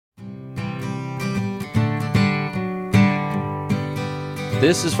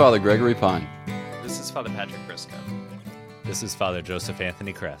This is Father Gregory Pine. This is Father Patrick Briscoe. This is Father Joseph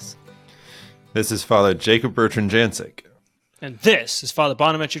Anthony Kress. This is Father Jacob Bertrand Jancic. And this is Father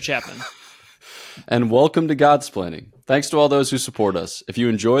Bonaventure Chapman. And welcome to Godsplaining. Thanks to all those who support us. If you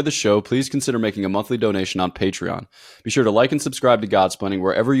enjoy the show, please consider making a monthly donation on Patreon. Be sure to like and subscribe to Godsplaining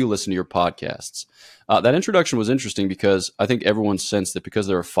wherever you listen to your podcasts. That introduction was interesting because I think everyone sensed that because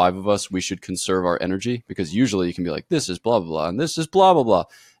there are 5 of us, we should conserve our energy, because usually you can be like, this is blah, blah, blah, and this is blah, blah, blah,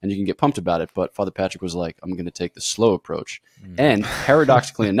 and you can get pumped about it. But Father Patrick was like, I'm going to take the slow approach. And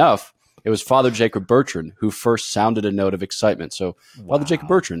paradoxically enough, it was Father Jacob Bertrand who first sounded a note of excitement. So, wow. Father Jacob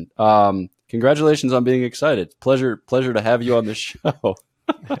Bertrand, congratulations on being excited. Pleasure to have you on the show.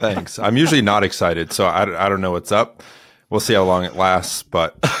 Thanks. I'm usually not excited, so I don't know what's up. We'll see how long it lasts,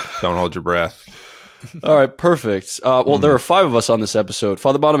 but don't hold your breath. All right, perfect. Well, there are 5 of us on this episode.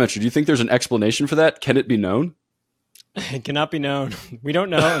 Father Bonaventure, do you think there's an explanation for that? Can it be known? It cannot be known. We don't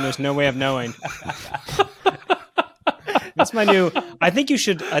know, and there's no way of knowing. That's my new. I think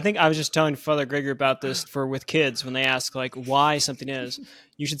I was just telling Father Gregory about this with kids when they ask like why something is.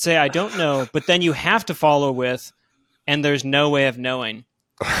 You should say I don't know, but then you have to follow with, and there's no way of knowing,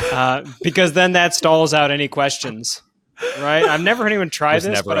 because then that stalls out any questions. Right? I've never heard anyone try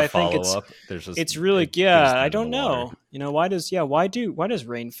this, but I think it's really I don't know. You know, why does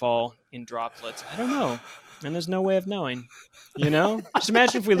rain fall in droplets? I don't know. And there's no way of knowing. You know? Just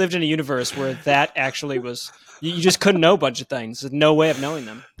imagine if we lived in a universe where that actually was you just couldn't know a bunch of things. There's no way of knowing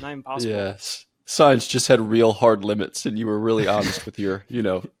them. Not even possible. Yes. Science just had real hard limits, and you were really honest with your,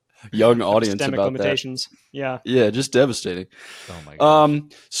 young audience about limitations. That. Yeah, just devastating. Oh my gosh.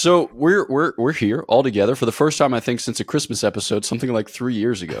 So we're here all together for the first time, I think, since a Christmas episode, something like 3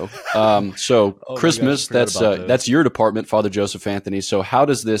 years ago. Christmas, that's your department, Father Joseph Anthony. So how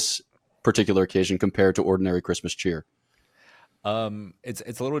does this particular occasion compare to ordinary Christmas cheer?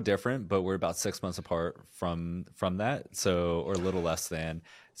 It's a little different, but we're about 6 months apart from that, so or a little less than.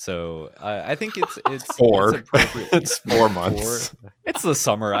 So I think it's 4. It's 4 months. It's the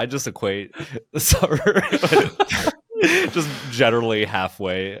summer. I just equate the summer, just generally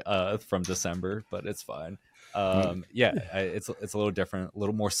halfway from December, but it's fine. It's a little different, a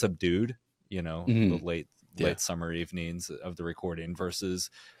little more subdued. The late summer evenings of the recording versus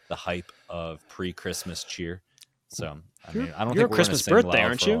the hype of pre-Christmas cheer. So I don't think we're Christmas gonna sing birthday, loud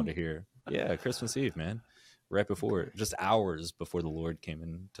aren't for you? all to hear. Yeah, Christmas Eve, man. Right before, just hours before the Lord came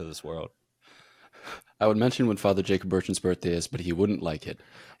into this world. I would mention when Father Jacob Bertrand's birthday is, but he wouldn't like it.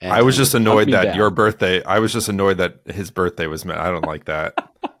 And I was just annoyed that your birthday. I was just annoyed that his birthday was met. I don't like that.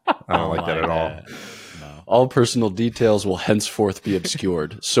 I don't like that at all. No. All personal details will henceforth be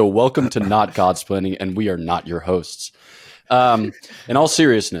obscured. So welcome to Not Godsplaining, and we are not your hosts. In all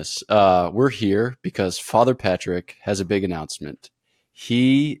seriousness, we're here because Father Patrick has a big announcement.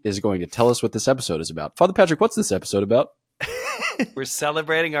 He is going to tell us what this episode is about. Father Patrick, what's this episode about? We're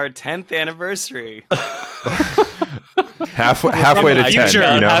celebrating our 10th anniversary. halfway to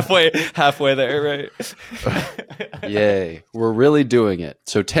 10. Halfway there, right? Yay. We're really doing it.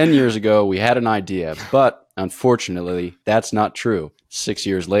 So 10 years ago, we had an idea, but unfortunately, that's not true. 6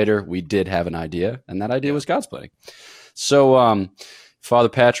 years later, we did have an idea, and that idea was Godsplaining. So Father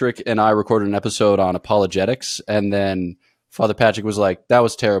Patrick and I recorded an episode on apologetics, and then Father Patrick was like, that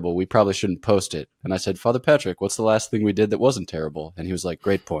was terrible. We probably shouldn't post it. And I said, Father Patrick, what's the last thing we did that wasn't terrible? And he was like,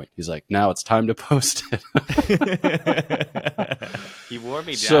 great point. He's like, now it's time to post it. He wore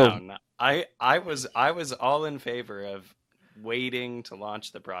me down. I was all in favor of waiting to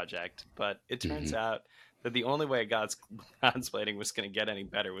launch the project, but it turns out that the only way Godsplaining was going to get any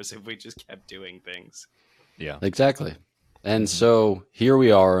better was if we just kept doing things. Yeah, exactly. And so here we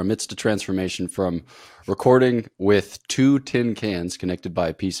are amidst a transformation from recording with 2 tin cans connected by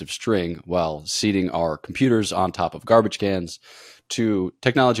a piece of string while seating our computers on top of garbage cans to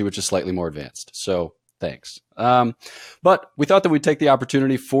technology which is slightly more advanced. So thanks. But we thought that we'd take the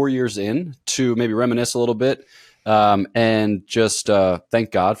opportunity 4 years in to maybe reminisce a little bit and just thank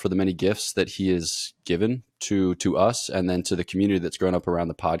God for the many gifts that he has given to us and then to the community that's grown up around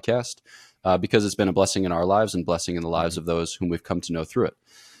the podcast. Because it's been a blessing in our lives and blessing in the lives of those whom we've come to know through it.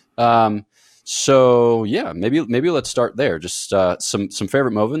 So yeah, maybe let's start there. Just some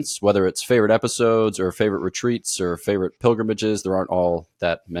favorite moments, whether it's favorite episodes or favorite retreats or favorite pilgrimages. There aren't all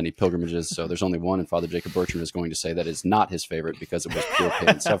that many pilgrimages, so there's only one, and Father Jacob Bertrand is going to say that is not his favorite because it was pure pain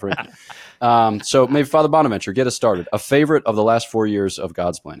and suffering. So maybe Father Bonaventure, get us started. A favorite of the last 4 years of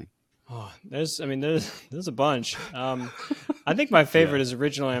Godsplaining. Oh, there's a bunch. I think my favorite is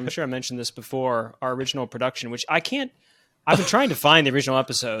originally, I'm sure I mentioned this before, our original production, which I can't I've been trying to find the original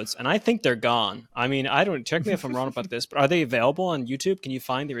episodes, and I think they're gone. I mean, I don't check me if I'm wrong about this, but are they available on YouTube? Can you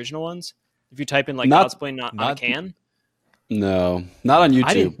find the original ones if you type in like Not- Godsplaying on a can? No, not on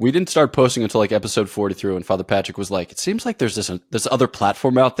YouTube. didn't- We didn't start posting until like episode 43, and Father Patrick was like, "It seems like there's this other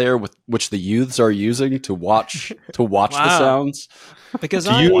platform out there with which the youths are using to watch the Wow. sounds." Because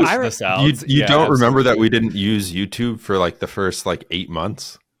Do you- I The sounds. You Yeah, don't remember that absolutely. we didn't use YouTube for like the first like 8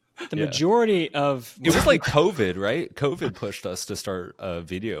 months? the Yeah. majority of It was like COVID, right? COVID pushed us to start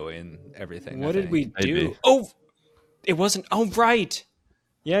video and everything. what I did think. we do? Maybe. Oh, it wasn't. Oh, right.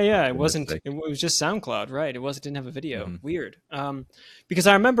 Yeah. It wasn't. mistake. It was just SoundCloud, right? It wasn't. Didn't have a video. Mhm. Weird. Because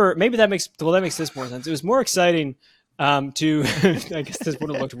I remember maybe that makes this more sense. It was more exciting to. I guess this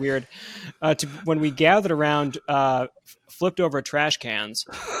would have looked weird to when we gathered around, flipped over trash cans,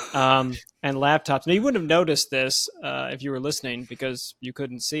 and laptops. Now you wouldn't have noticed this if you were listening because you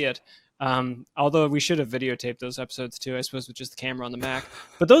couldn't see it. Although we should have videotaped those episodes too, I suppose, with just the camera on the Mac.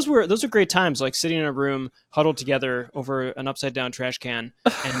 But those are great times, like sitting in a room huddled together over an upside down trash can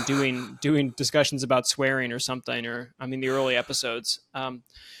and doing discussions about swearing or something. Or I mean, the early episodes,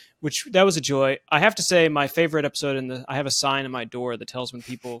 which that was a joy. I have to say, my favorite episode I have a sign in my door that tells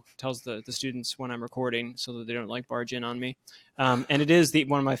the students when I'm recording so that they don't like barge in on me. And it is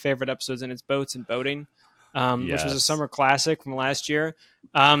one of my favorite episodes, and it's boats and boating. Which was a Yes. summer classic from last year.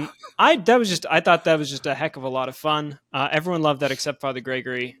 I thought that was just a heck of a lot of fun. Everyone loved that except Father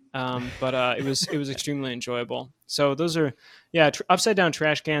Gregory, but it was extremely enjoyable. So those are upside down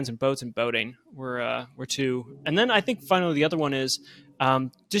trash cans and boats and boating were two. And then I think finally the other one is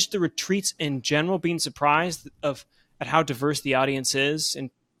just the retreats in general. Being surprised at how diverse the audience is. And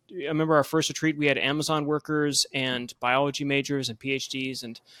I remember our first retreat, we had Amazon workers and biology majors and PhDs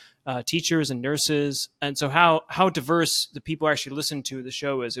and teachers and nurses, and so how diverse the people actually listen to the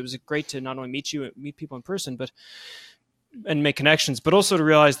show is. It was great to not only meet people in person, and make connections, but also to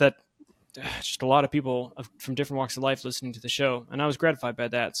realize that just a lot of people from different walks of life listening to the show, and I was gratified by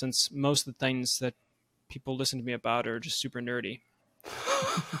that, since most of the things that people listen to me about are just super nerdy.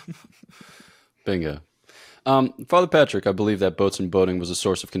 Bingo. Father Patrick, I believe that boats and boating was a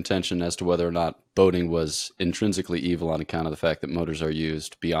source of contention as to whether or not boating was intrinsically evil on account of the fact that motors are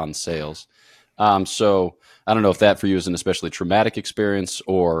used beyond sails. So I don't know if that for you is an especially traumatic experience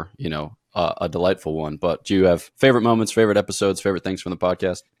or, a delightful one, but do you have favorite moments, favorite episodes, favorite things from the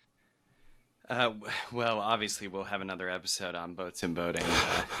podcast? Well, obviously, we'll have another episode on boats and boating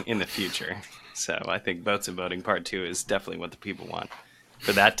in the future. So I think boats and boating part 2 is definitely what the people want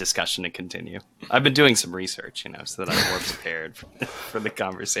for that discussion to continue. I've been doing some research, so that I'm more prepared for the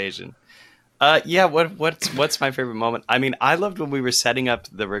conversation. What's my favorite moment? I mean, I loved when we were setting up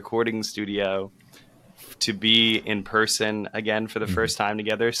the recording studio to be in person again for the first time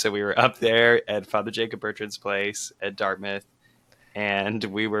together. So we were up there at Father Jacob Bertrand's place at Dartmouth, and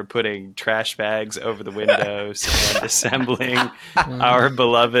we were putting trash bags over the windows and assembling our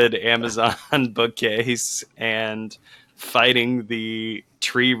beloved Amazon bookcase and fighting the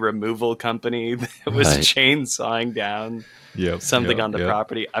tree removal company that was Right. chainsawing down something on the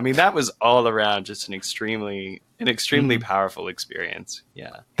property. I mean, that was all around just an extremely powerful experience.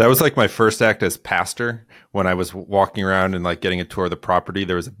 Yeah. That was like my first act as pastor when I was walking around and like getting a tour of the property.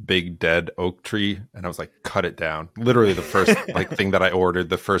 There was a big dead oak tree and I was like, cut it down. Literally the first thing that I ordered,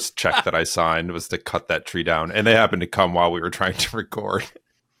 the first check that I signed was to cut that tree down. And they happened to come while we were trying to record.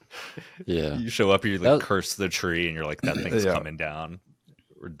 Yeah. You show up, you curse the tree, and you're like, that thing's Yeah. coming down.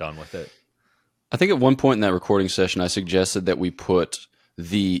 We're done with it. I think at one point in that recording session, I suggested that we put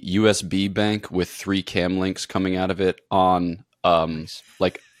the USB bank with 3 cam links coming out of it on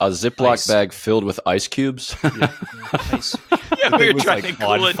like a Ziploc Ice. bag filled with ice cubes. Nice. Yeah, we thing were was, trying like, to cool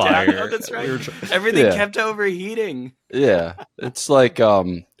on it down. fire. Oh, that's right. We were Everything Yeah. kept overheating. Yeah. It's like,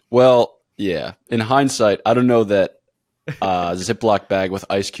 in hindsight, I don't know that Ziploc bag with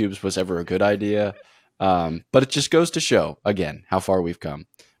ice cubes was ever a good idea. But it just goes to show, again, how far we've come.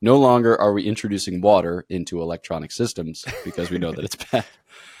 No longer are we introducing water into electronic systems because we know that it's bad.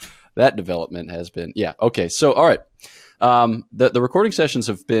 That development has been, okay. So, all right. The recording sessions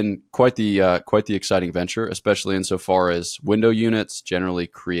have been quite the exciting venture, especially insofar as window units generally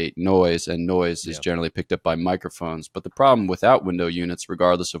create noise, and noise is generally picked up by microphones. But the problem without window units,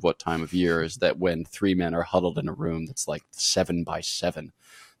 regardless of what time of year, is that when 3 men are huddled in a room that's like 7 by 7,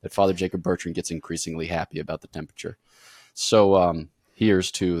 that Father Jacob Bertrand gets increasingly happy about the temperature. So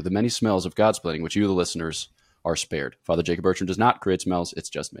here's to the many smells of Godsplaining, which you, the listeners, are spared. Father Jacob Bertrand does not create smells. It's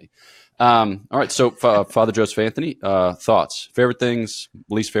just me. All right. So Father Joseph Anthony, thoughts, favorite things,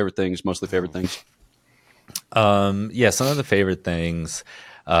 least favorite things, mostly favorite things. some of the favorite things.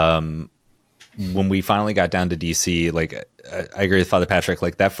 when we finally got down to DC, like I agree with Father Patrick,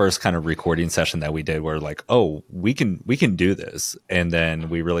 like that first kind of recording session that we did, we're like, oh, we can do this. And then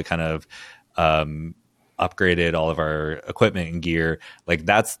we really kind of upgraded all of our equipment and gear. Like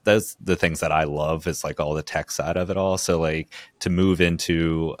that's the things that I love, is like all the tech side of it all. So like to move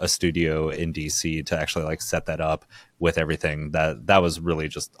into a studio in DC to actually like set that up with everything, that was really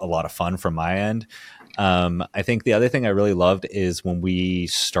just a lot of fun from my end. I think the other thing I really loved is when we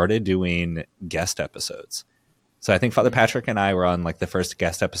started doing guest episodes. So I think Father Patrick and I were on like the first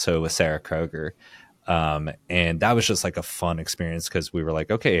guest episode with Sarah Kroger. And that was just like a fun experience, because we were like,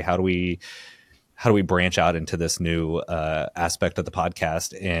 okay, how do we branch out into this new aspect of the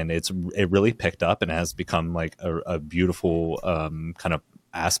podcast? And it really picked up and has become like a beautiful kind of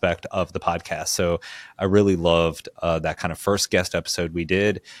aspect of the podcast. So I really loved that kind of first guest episode we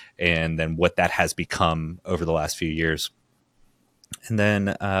did, and then what that has become over the last few years. And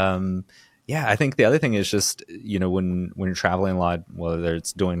then I think the other thing is just, when you're traveling a lot, whether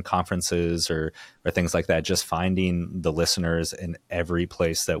it's doing conferences or things like that, just finding the listeners in every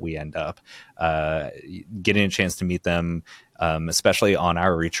place that we end up, getting a chance to meet them, especially on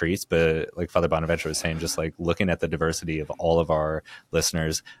our retreats. But like Father Bonaventure was saying, just like looking at the diversity of all of our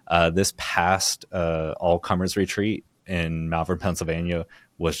listeners, this past all-comers retreat in Malvern, Pennsylvania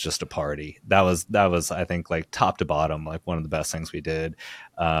was just a party. That was I think like top to bottom, like one of the best things we did.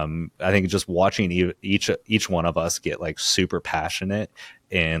 I think just watching each one of us get like super passionate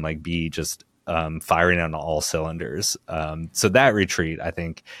and like be just firing on all cylinders. So that retreat, I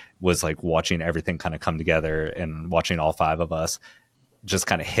think, was like watching everything kind of come together and watching all five of us just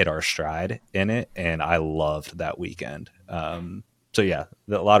kind of hit our stride in it. And I loved that weekend. So yeah,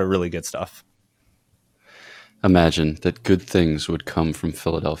 a lot of really good stuff. Imagine that good things would come from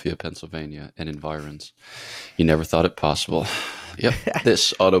Philadelphia, Pennsylvania, and environs. You never thought it possible. Yep.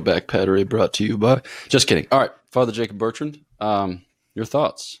 This auto back battery brought to you by... Just kidding. All right, Father Jacob Bertrand, your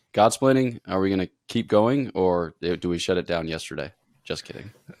thoughts. Godsplaining, are we going to keep going, or do we shut it down yesterday? Just kidding.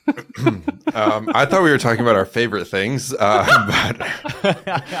 I thought we were talking about our favorite things, but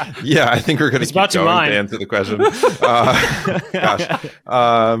yeah, I think we're going to keep going to answer the question. Gosh.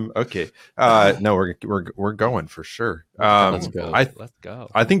 Okay. No, we're going for sure. Let's go. Let's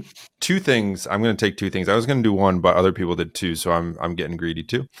go. I think two things. I'm going to take two things. I was going to do one, but other people did two, so I'm getting greedy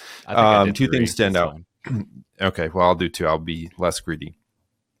too. Two things stand out. Okay, well, I'll do two. I'll be less greedy.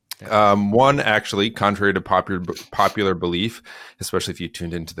 One, actually, contrary to popular belief, especially if you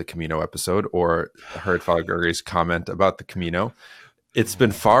tuned into the Camino episode or heard Father Gregory's comment about the Camino, it's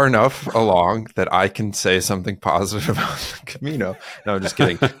been far enough along that I can say something positive about the Camino. No, I'm just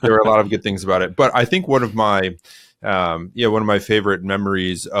kidding. There were a lot of good things about it, but I think one of my favorite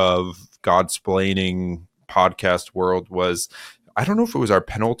memories of Godsplaining podcast world was, I don't know if it was our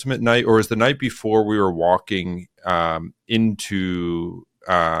penultimate night or it was the night before we were walking into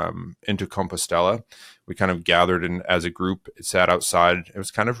Compostela. We kind of gathered in as a group, sat outside. It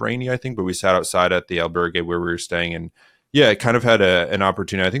was kind of rainy, I think, but we sat outside at the albergue where we were staying. And yeah, it kind of had an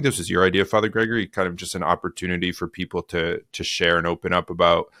opportunity. I think this was your idea, Father Gregory, kind of just an opportunity for people to share and open up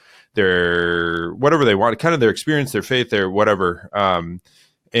about their, whatever they want, kind of their experience, their faith, their whatever.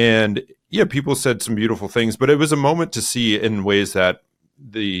 And yeah, people said some beautiful things, but it was a moment to see in ways that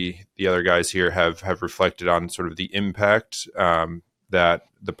the other guys here have reflected on sort of the impact that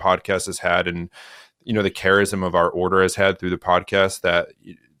the podcast has had, and the charism of our order has had through the podcast, that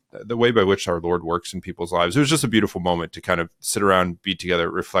the way by which our Lord works in people's lives. It was just a beautiful moment to kind of sit around, be together,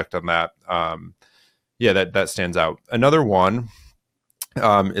 reflect on that. That stands out. Another one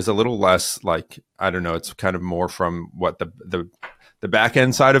is a little less like, I don't know, it's kind of more from what the back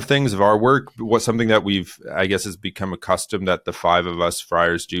end side of things of our work, what something that we've, I guess, has become accustomed that the five of us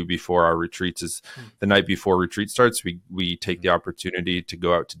friars do before our retreats is the night before retreat starts. We take the opportunity to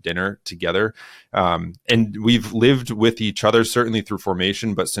go out to dinner together. And we've lived with each other, certainly through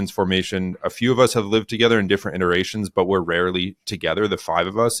formation, but since formation, a few of us have lived together in different iterations, but we're rarely together, the five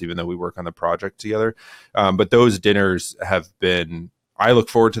of us, even though we work on the project together. But those dinners have been, I look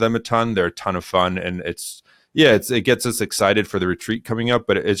forward to them a ton. They're a ton of fun, and it gets us excited for the retreat coming up,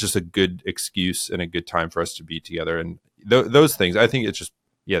 but it's just a good excuse and a good time for us to be together. And those things, I think it's just,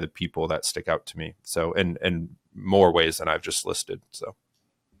 the people that stick out to me. So, in more ways than I've just listed. So,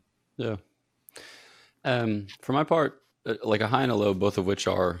 yeah. For my part, like a high and a low, both of which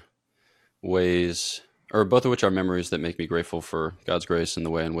are memories that make me grateful for God's grace and the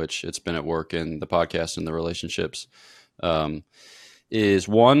way in which it's been at work in the podcast and the relationships. Is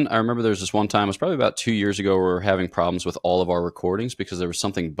one, I remember there was this one time, it was probably about 2 years ago, where we were having problems with all of our recordings because there was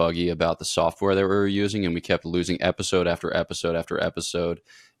something buggy about the software that we were using, and we kept losing episode after episode after episode.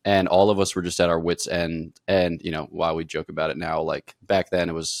 and all of us were just at our wits' end. And while we joke about it now, like back then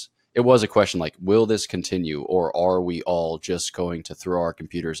it was a question like, will this continue, or are we all just going to throw our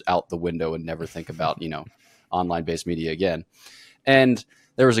computers out the window and never think about online based media again? And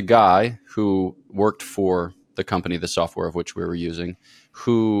there was a guy who worked for the company, the software of which we were using,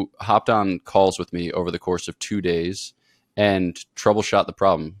 who hopped on calls with me over the course of 2 days and troubleshot the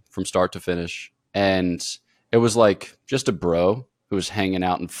problem from start to finish. And it was like just a bro who was hanging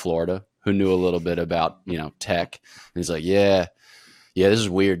out in Florida who knew a little bit about, tech. And he's like, yeah, this is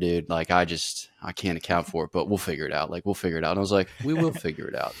weird, dude. Like, I can't account for it, but we'll figure it out. Like, we'll figure it out. And I was like, we will figure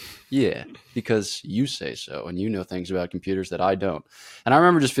it out. Yeah, because you say so. And you know things about computers that I don't. And I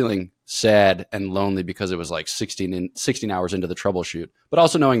remember just feeling sad and lonely because it was like 16 hours into the troubleshoot, but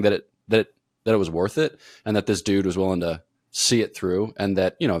also knowing that it was worth it, and that this dude was willing to see it through, and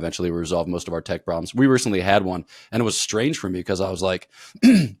that, eventually we resolved most of our tech problems. We recently had one, and it was strange for me because I was like,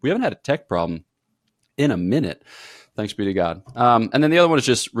 we haven't had a tech problem in a minute. Thanks be to God. And then the other one is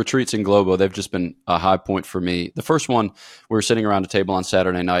just retreats in Globo. They've just been a high point for me. The first one, we were sitting around a table on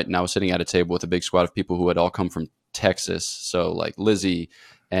Saturday night, and I was sitting at a table with a big squad of people who had all come from Texas. So like Lizzie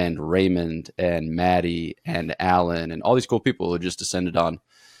and Raymond and Maddie and Alan and all these cool people who just descended on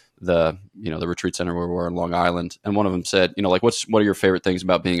the retreat center where we were in Long Island. And one of them said, like, what are your favorite things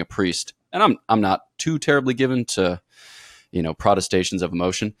about being a priest? And I'm not too terribly given to, protestations of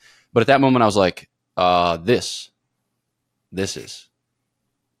emotion. But at that moment I was like, this is.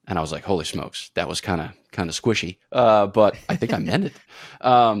 And I was like, holy smokes, that was kind of squishy. But I think I meant it.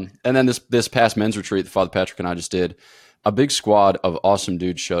 And then this past men's retreat that Father Patrick and I just did, a big squad of awesome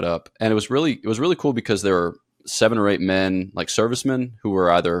dudes showed up. And it was really cool because there were 7 or 8 men, like servicemen, who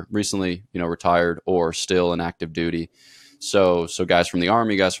were either recently, retired or still in active duty. So guys from the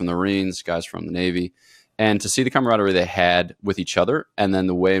Army, guys from the Marines, guys from the Navy. And to see the camaraderie they had with each other, and then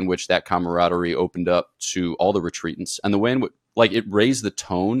the way in which that camaraderie opened up to all the retreatants, and the way in which, like, it raised the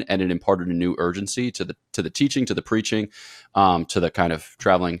tone and it imparted a new urgency to the teaching, to the preaching, to the kind of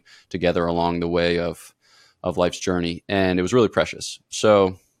traveling together along the way of life's journey. And it was really precious.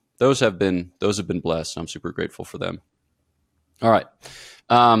 So those have been blessed. I'm super grateful for them. All right.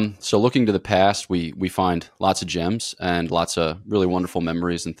 So looking to the past, we find lots of gems and lots of really wonderful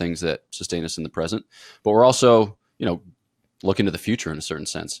memories and things that sustain us in the present. But we're also, looking to the future in a certain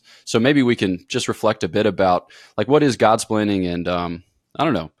sense. So maybe we can just reflect a bit about, like, what is Godsplaining, and I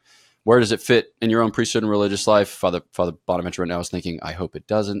don't know, where does it fit in your own priesthood and religious life? Father Bonaventure right now is thinking, I hope it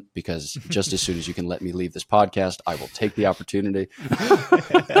doesn't, because just as soon as you can let me leave this podcast, I will take the opportunity.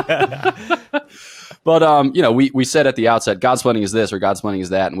 But, we said at the outset, Godsplaining is this or Godsplaining is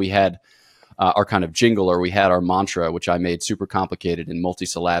that. And we had our kind of jingle, or we had our mantra, which I made super complicated and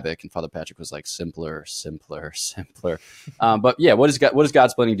multisyllabic. And Father Patrick was like, simpler, simpler, simpler. But yeah, what is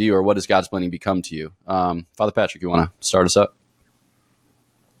Godsplaining to you, or what does Godsplaining become to you? Father Patrick, you want to start us up?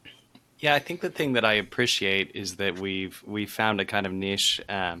 Yeah, I think the thing that I appreciate is that we found a kind of niche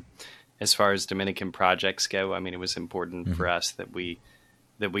as far as Dominican projects go. I mean, it was important for us that we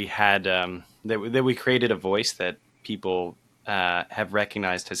had that we created a voice that people have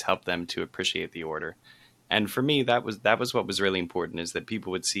recognized has helped them to appreciate the order. And for me, that was what was really important, is that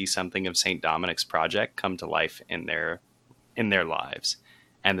people would see something of St. Dominic's project come to life in their lives,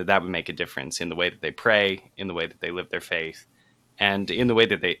 and that would make a difference in the way that they pray, in the way that they live their faith, and in the way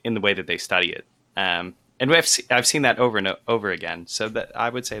that they study it. And I've seen that over and over again. So that I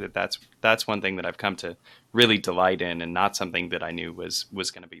would say that's one thing that I've come to really delight in, and not something that I knew was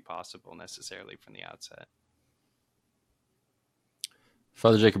going to be possible necessarily from the outset.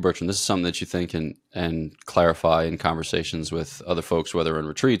 Father Jacob Bertrand, this is something that you think and clarify in conversations with other folks, whether in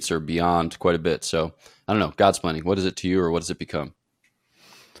retreats or beyond, quite a bit. So I don't know, Godsplaining, what is it to you, or what does it become?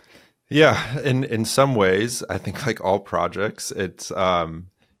 Yeah, in some ways, I think, like all projects,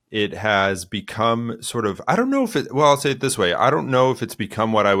 it has become sort of, I don't know if it, well, I'll say it this way. I don't know if it's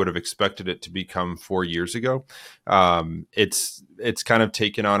become what I would have expected it to become 4 years ago. It's kind of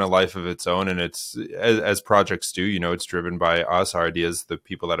taken on a life of its own, and it's, as projects do, it's driven by us, our ideas, the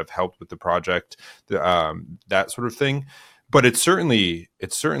people that have helped with the project, that sort of thing. But it's certainly,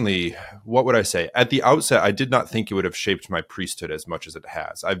 what would I say? At the outset, I did not think it would have shaped my priesthood as much as it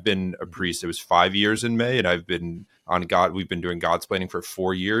has. I've been a priest. It was 5 years in May, and I've been we've been doing Godsplaining for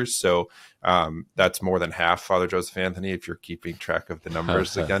 4 years. So that's more than half, Father Joseph Anthony, if you're keeping track of the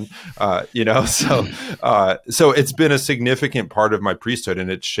numbers again. So it's been a significant part of my priesthood,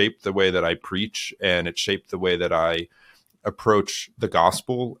 and it shaped the way that I preach, and it shaped the way that I approach the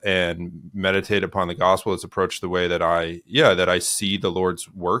gospel and meditate upon the gospel. It's approached the way that I see the Lord's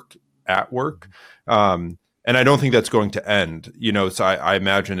work at work. And I don't think that's going to end, so I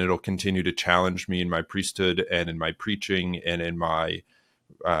imagine it'll continue to challenge me in my priesthood and in my preaching and in my,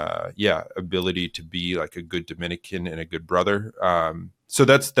 ability to be like a good Dominican and a good brother. So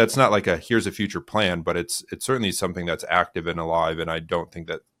that's not like here's a future plan, but it's certainly something that's active and alive. And I don't think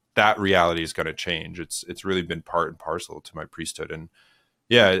that reality is going to change. It's really been part and parcel to my priesthood. And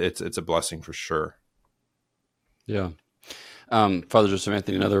yeah, it's a blessing for sure. Yeah. Father Joseph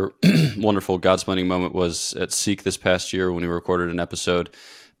Anthony, another wonderful God-splaining moment was at Seek this past year when we recorded an episode.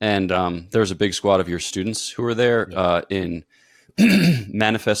 And there was a big squad of your students who were there in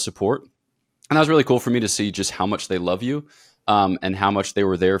manifest support. And that was really cool for me to see just how much they love you and how much they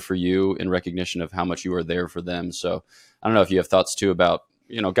were there for you in recognition of how much you were there for them. So I don't know if you have thoughts too about,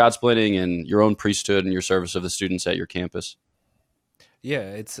 God-splaining and your own priesthood and your service of the students at your campus. Yeah,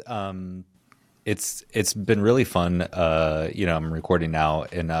 it's been really fun. I'm recording now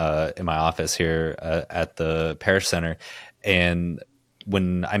in my office here at the parish center, and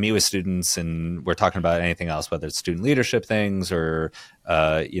when I meet with students and we're talking about anything else, whether it's student leadership things or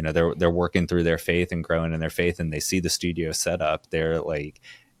they're working through their faith and growing in their faith, and they see the studio set up, they're like,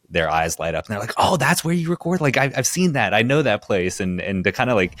 their eyes light up and they're like, oh, that's where you record. Like I've seen that. I know that place, and to kind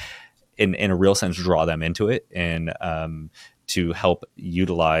of like in a real sense draw them into it, and to help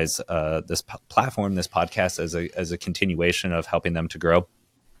utilize this platform, this podcast as a continuation of helping them to grow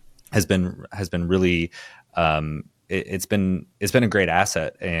has been really it's been a great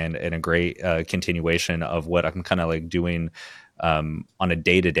asset and a great continuation of what I'm kind of like doing on a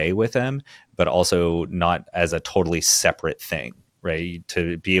day-to-day with them, but also not as a totally separate thing, right?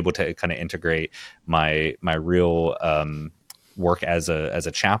 To be able to kind of integrate my real work as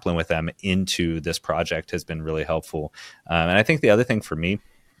a chaplain with them into this project has been really helpful. And I think the other thing for me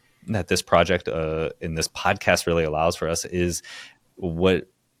that this project in this podcast really allows for us is what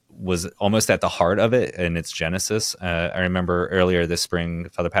was almost at the heart of it in its genesis. I remember earlier this spring,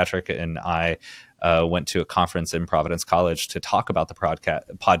 Father Patrick and I went to a conference in Providence College to talk about the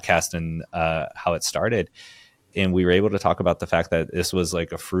podcast and how it started. And we were able to talk about the fact that this was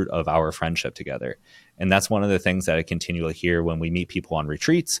like a fruit of our friendship together. And that's one of the things that I continually hear when we meet people on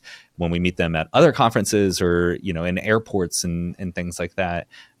retreats, when we meet them at other conferences or, in airports and things like that.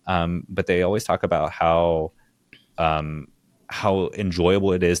 But they always talk about how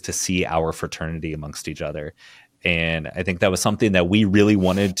enjoyable it is to see our fraternity amongst each other. And I think that was something that we really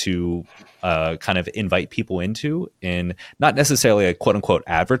wanted to kind of invite people into, and not necessarily a quote unquote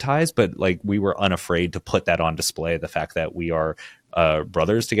advertise, but like we were unafraid to put that on display. The fact that we are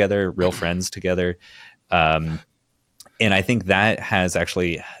brothers together, real friends together. And I think that has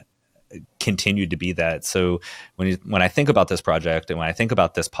actually continued to be that. So when I think about this project and when I think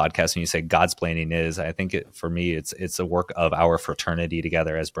about this podcast and you say Godsplaining is, I think for me, it's a work of our fraternity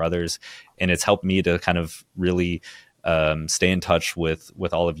together as brothers. And it's helped me to kind of really stay in touch with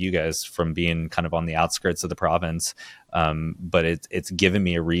all of you guys from being kind of on the outskirts of the province. But it's given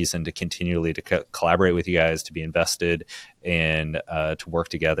me a reason to continually to collaborate with you guys, to be invested and to work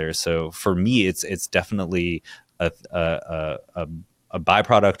together. So for me, it's definitely a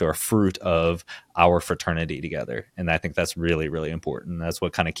byproduct or a fruit of our fraternity together. And I think that's really, really important. That's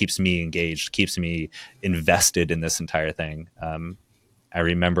what kind of keeps me engaged, keeps me invested in this entire thing. I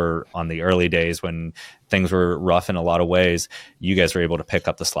remember on the early days when things were rough in a lot of ways, you guys were able to pick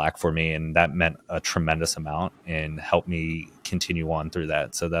up the slack for me. And that meant a tremendous amount and helped me continue on through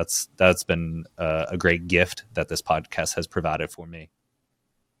that. So that's been a great gift that this podcast has provided for me.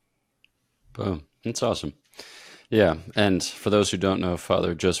 Boom. That's awesome. Yeah, and for those who don't know,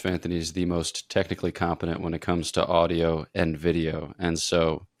 Father Joseph Anthony is the most technically competent when it comes to audio and video. And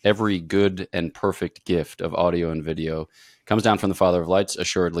so every good and perfect gift of audio and video comes down from the Father of Lights,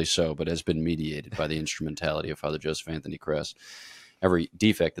 assuredly so, but has been mediated by the instrumentality of Father Joseph Anthony Kress. Every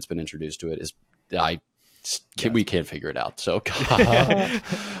defect that's been introduced to it is, we can't figure it out. So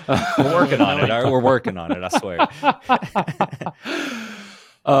we're working on it. We're working on it, I swear.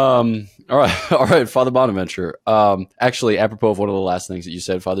 All right, Father Bonaventure. Actually, apropos of one of the last things that you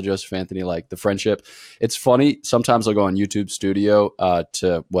said, Father Joseph Anthony, like the friendship. It's funny. Sometimes I'll go on YouTube Studio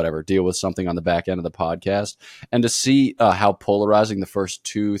to deal with something on the back end of the podcast, and to see how polarizing the first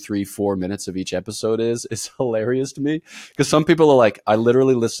 2, 3, 4 minutes of each episode is hilarious to me. Because some people are like, I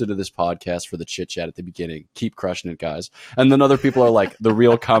literally listened to this podcast for the chit chat at the beginning. Keep crushing it, guys. And then other people are like, the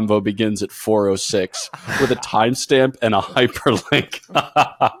real convo begins at 4:06 with a timestamp and a hyperlink.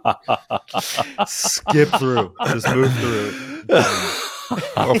 Skip through, just move through.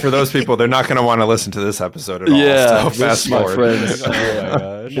 Well, for those people, they're not going to want to listen to this episode at all. Yeah, so fast my forward. friends. Oh my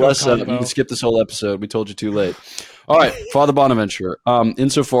God. Bless up. You can skip this whole episode. We told you too late. All right, Father Bonaventure.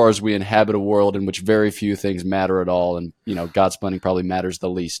 Insofar as we inhabit a world in which very few things matter at all, and God's planning probably matters the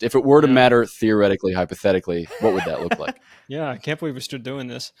least. If it were to matter theoretically, hypothetically, what would that look like? Yeah, I can't believe we're still doing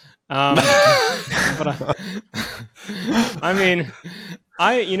this. But I mean,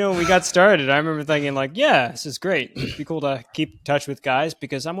 when we got started, I remember thinking like, yeah, this is great. It'd be cool to keep in touch with guys,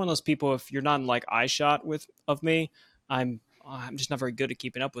 because I'm one of those people, if you're not in like eye shot of me, I'm just not very good at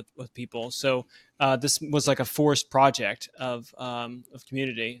keeping up with people. So this was like a forced project of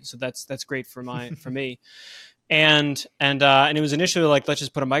community. So that's great for me. And it was initially like, let's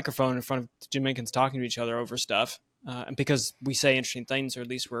just put a microphone in front of Dominicans talking to each other over stuff. And because we say interesting things, or at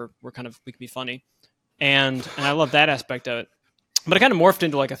least we can be funny. And I love that aspect of it. But it kind of morphed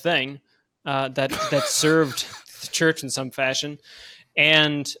into like a thing that served the church in some fashion.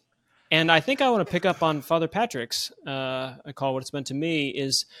 And I think I want to pick up on Father Patrick's call. What it's meant to me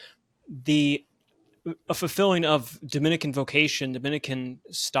is a fulfilling of Dominican vocation, Dominican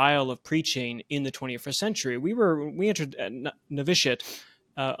style of preaching in the 21st century. We entered novitiate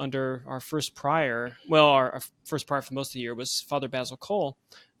under our first prior. Well, our first prior for most of the year was Father Basil Cole,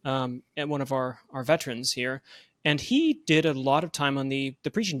 and one of our veterans here. And he did a lot of time on the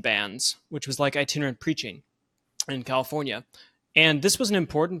preaching bands, which was like itinerant preaching in California. And this was an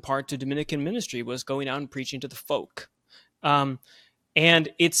important part to Dominican ministry, was going out and preaching to the folk. And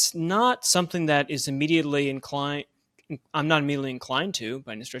it's not something that is immediately inclined. I'm not immediately inclined to,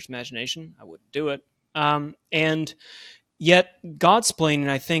 by any stretch of imagination. I wouldn't do it. And yet, Godsplaining,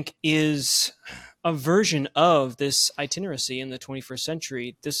 I think, is a version of this itineracy in the 21st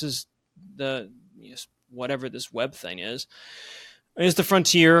century. This is whatever this web thing is the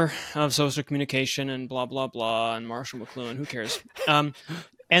frontier of social communication and blah, blah, blah, and Marshall McLuhan. Who cares? And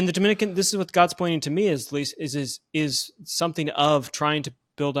the Dominican, this is what Godsplaining to me is, at least, is something of trying to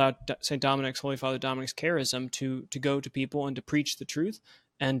build out St. Dominic's, Holy Father Dominic's charism to go to people and to preach the truth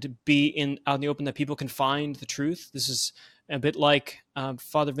and to be out in the open, that people can find the truth. This is a bit like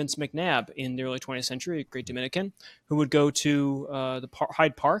Father Vince McNabb in the early 20th century, a great Dominican, who would go to the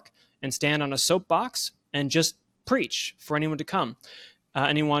Hyde Park and stand on a soapbox and just preach for anyone to come.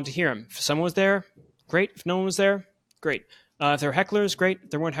 Anyone wanted to hear him. If someone was there, great. If no one was there, great. If there were hecklers, great.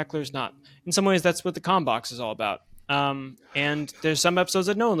 If there weren't hecklers, not. In some ways, that's what the comm box is all about. And there's some episodes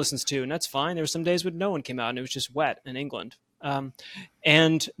that no one listens to, and that's fine. There were some days when no one came out, and it was just wet in England.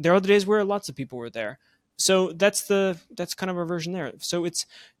 And there are other days where lots of people were there. So that's kind of our version there. So it's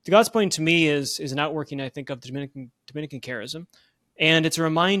the Godsplaining to me is an outworking, I think, of the Dominican charism. And it's a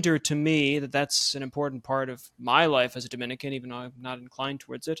reminder to me that that's an important part of my life as a Dominican, even though I'm not inclined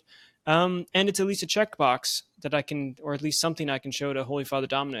towards it. And it's at least a checkbox that I can, or at least something I can show to Holy Father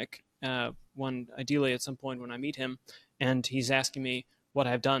Dominic, ideally at some point when I meet him, and he's asking me what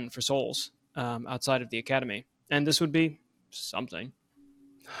I've done for souls outside of the academy. And this would be something.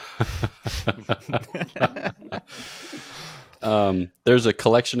 There's a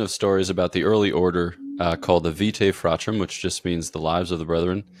collection of stories about the early order called the Vitae Fratrum, which just means the lives of the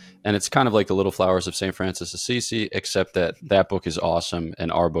brethren. And it's kind of like the Little Flowers of St. Francis Assisi, except that book is awesome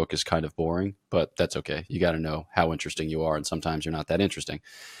and our book is kind of boring, but that's okay. You got to know how interesting you are, and sometimes you're not that interesting.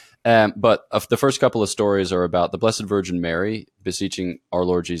 But the first couple of stories are about the Blessed Virgin Mary beseeching our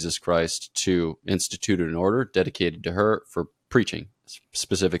Lord Jesus Christ to institute an order dedicated to her for preaching,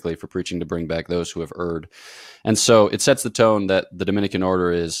 specifically for preaching to bring back those who have erred. And so it sets the tone that the Dominican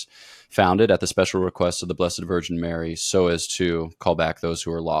order is founded at the special request of the Blessed Virgin Mary so as to call back those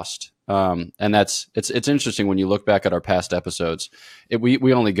who are lost. And it's interesting when you look back at our past episodes,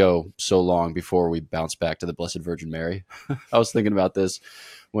 we only go so long before we bounce back to the Blessed Virgin Mary. I was thinking about this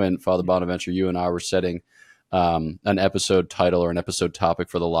when Father Bonaventure, you and I were setting an episode title or an episode topic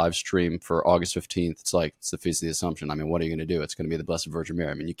for the live stream for August 15th. It's the Feast of the Assumption. I mean, what are you going to do? It's going to be the Blessed Virgin Mary.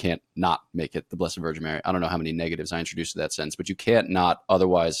 I mean, you can't not make it the Blessed Virgin Mary. I don't know how many negatives I introduced to that sentence, but you can't not,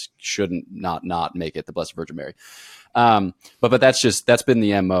 otherwise shouldn't not make it the Blessed Virgin Mary. But that's been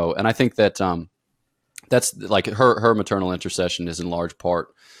the MO. And I think that that's like her maternal intercession is in large part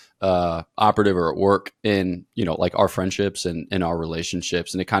operative or at work in, like our friendships and in our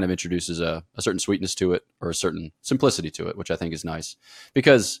relationships. And it kind of introduces a certain sweetness to it, or a certain simplicity to it, which I think is nice,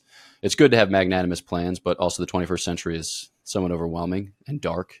 because it's good to have magnanimous plans, but also the 21st century is somewhat overwhelming and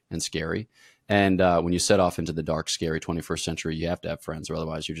dark and scary. And when you set off into the dark, scary 21st century, you have to have friends, or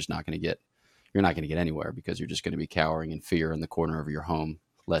otherwise you're not going to get anywhere, because you're just going to be cowering in fear in the corner of your home,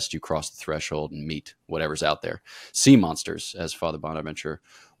 lest you cross the threshold and meet whatever's out there. Sea monsters, as Father Bonaventure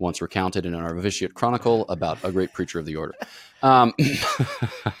once recounted in our Novitiate Chronicle about a great preacher of the order.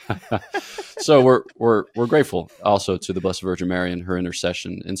 So we're grateful also to the Blessed Virgin Mary and her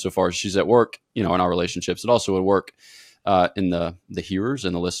intercession insofar as she's at work, in our relationships, and also at work in the hearers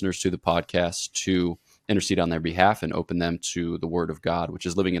and the listeners to the podcast to intercede on their behalf and open them to the Word of God, which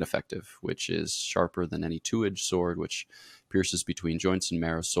is living and effective, which is sharper than any two-edged sword, which pierces between joints and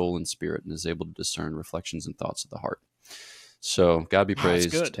marrow, soul and spirit, and is able to discern reflections and thoughts of the heart. So God be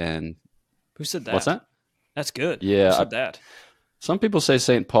praised. Good. And who said that? What's that? That's good. Yeah, who said that? Some people say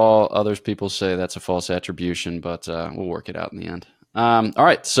St. Paul. Others people say that's a false attribution, but we'll work it out in the end. All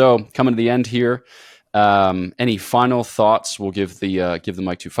right, so coming to the end here. Any final thoughts? We'll give the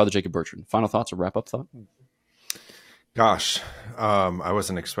mic to Father Jacob Bertrand. Final thoughts or wrap-up thought? Gosh, I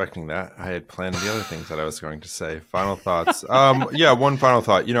wasn't expecting that. I had planned the other things that I was going to say. Final thoughts. Yeah, one final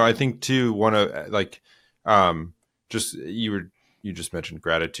thought. I think too, one of just you just mentioned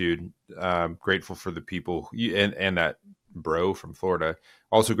gratitude. Grateful for the people and that bro from Florida.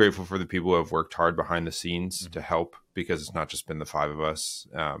 Also grateful for the people who have worked hard behind the scenes to help, because it's not just been the five of us.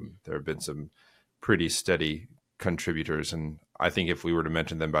 There have been some pretty steady contributors, and I think if we were to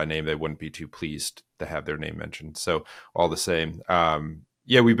mention them by name, they wouldn't be too pleased to have their name mentioned. So all the same,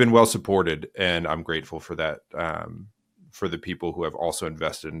 we've been well supported, and I'm grateful for that, for the people who have also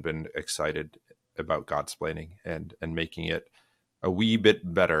invested and been excited about Godsplaining and making it a wee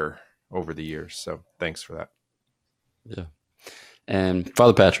bit better over the years. So thanks for that. Yeah. And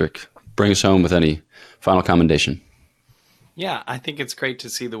Father Patrick, bring us home with any final commendation. Yeah, I think it's great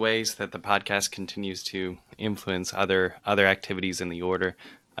to see the ways that the podcast continues to influence other activities in the order.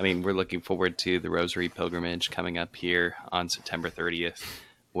 I mean, we're looking forward to the Rosary pilgrimage coming up here on September 30th,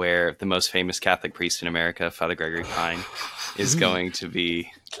 where the most famous Catholic priest in America, Father Gregory Pine, is going to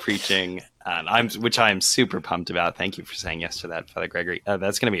be preaching, which I am super pumped about. Thank you for saying yes to that, Father Gregory.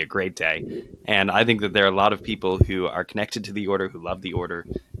 That's going to be a great day. And I think that there are a lot of people who are connected to the order, who love the order,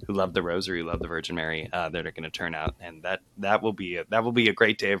 who love the Rosary, who love the Virgin Mary, that are going to turn out. And that will be a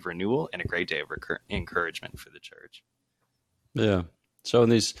great day of renewal and a great day of encouragement for the Church. Yeah. So in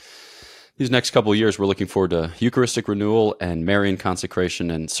these next couple of years, we're looking forward to Eucharistic renewal and Marian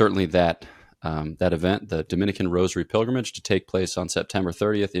consecration, and certainly that event, the Dominican Rosary pilgrimage, to take place on September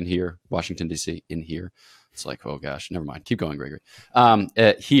 30th in here, Washington, D.C. In here. It's like, oh gosh, never mind. Keep going, Gregory.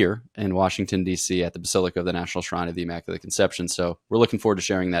 Here in Washington, D.C. at the Basilica of the National Shrine of the Immaculate Conception. So we're looking forward to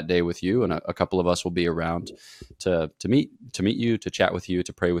sharing that day with you, and a couple of us will be around to meet you, to chat with you,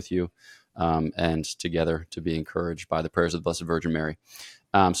 to pray with you, and together to be encouraged by the prayers of the Blessed Virgin Mary.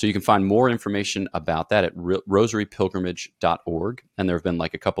 So you can find more information about that at rosarypilgrimage.org. And there have been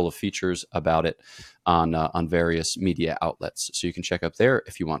like a couple of features about it on various media outlets. So you can check up there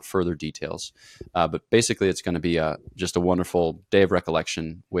if you want further details. But basically, it's going to be just a wonderful day of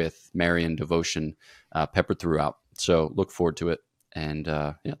recollection with Marian devotion peppered throughout. So look forward to it. And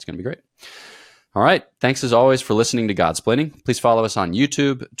it's going to be great. All right. Thanks as always for listening to Godsplaining. Please follow us on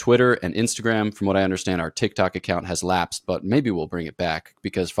YouTube, Twitter, and Instagram. From what I understand, our TikTok account has lapsed, but maybe we'll bring it back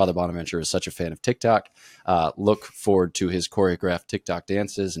because Father Bonaventure is such a fan of TikTok. Look forward to his choreographed TikTok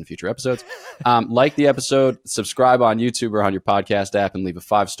dances in future episodes. Like the episode, subscribe on YouTube or on your podcast app, and leave a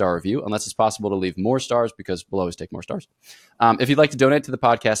 5-star review, unless it's possible to leave more stars, because we'll always take more stars. If you'd like to donate to the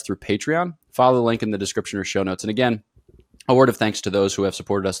podcast through Patreon, follow the link in the description or show notes. And again, a word of thanks to those who have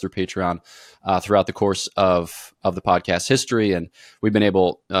supported us through Patreon throughout the course of the podcast history. And we've been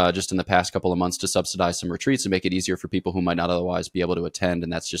able, just in the past couple of months, to subsidize some retreats and make it easier for people who might not otherwise be able to attend.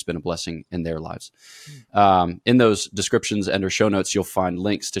 And that's just been a blessing in their lives. In those descriptions and or show notes, you'll find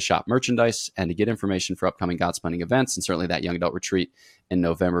links to shop merchandise and to get information for upcoming Godsplaining events. And certainly that young adult retreat in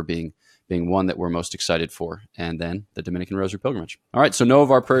November being one that we're most excited for. And then the Dominican Rosary pilgrimage. All right. So know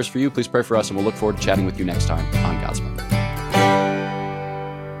of our prayers for you. Please pray for us. And we'll look forward to chatting with you next time on Godsplaining.